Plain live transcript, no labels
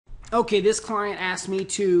Okay, this client asked me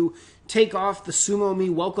to take off the SumoMe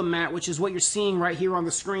welcome mat, which is what you're seeing right here on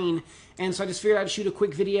the screen. And so I just figured I'd shoot a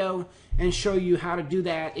quick video and show you how to do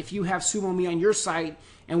that if you have SumoMe on your site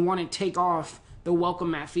and want to take off the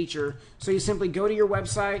welcome mat feature. So you simply go to your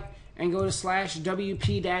website and go to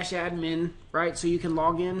 /wp-admin, right? So you can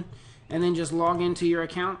log in and then just log into your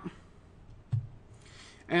account.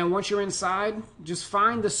 And once you're inside, just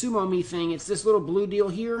find the SumoMe thing. It's this little blue deal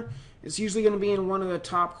here. It's usually going to be in one of the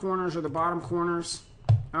top corners or the bottom corners.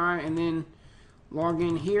 All right, and then log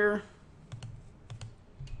in here.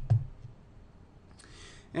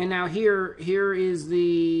 And now here is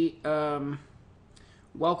the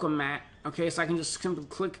welcome mat. Okay, so I can just simply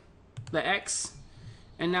click the X,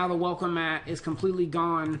 and now the welcome mat is completely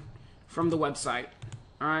gone from the website.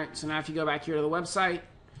 All right, so now if you go back here to the website,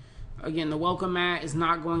 again, the welcome mat is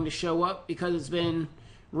not going to show up because it's been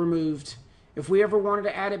removed. If we ever wanted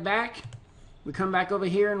to add it back, we come back over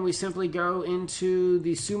here and we simply go into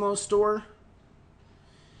the Sumo store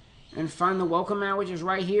and find the welcome mat, which is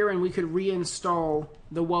right here, and we could reinstall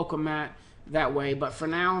the welcome mat that way. But for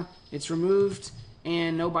now, it's removed,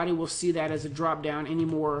 and nobody will see that as a drop down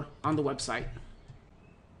anymore on the website.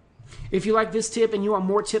 If you like this tip and you want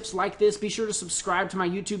more tips like this, be sure to subscribe to my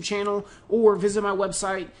YouTube channel or visit my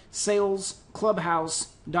website,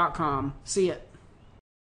 salesclubhouse.com. See ya.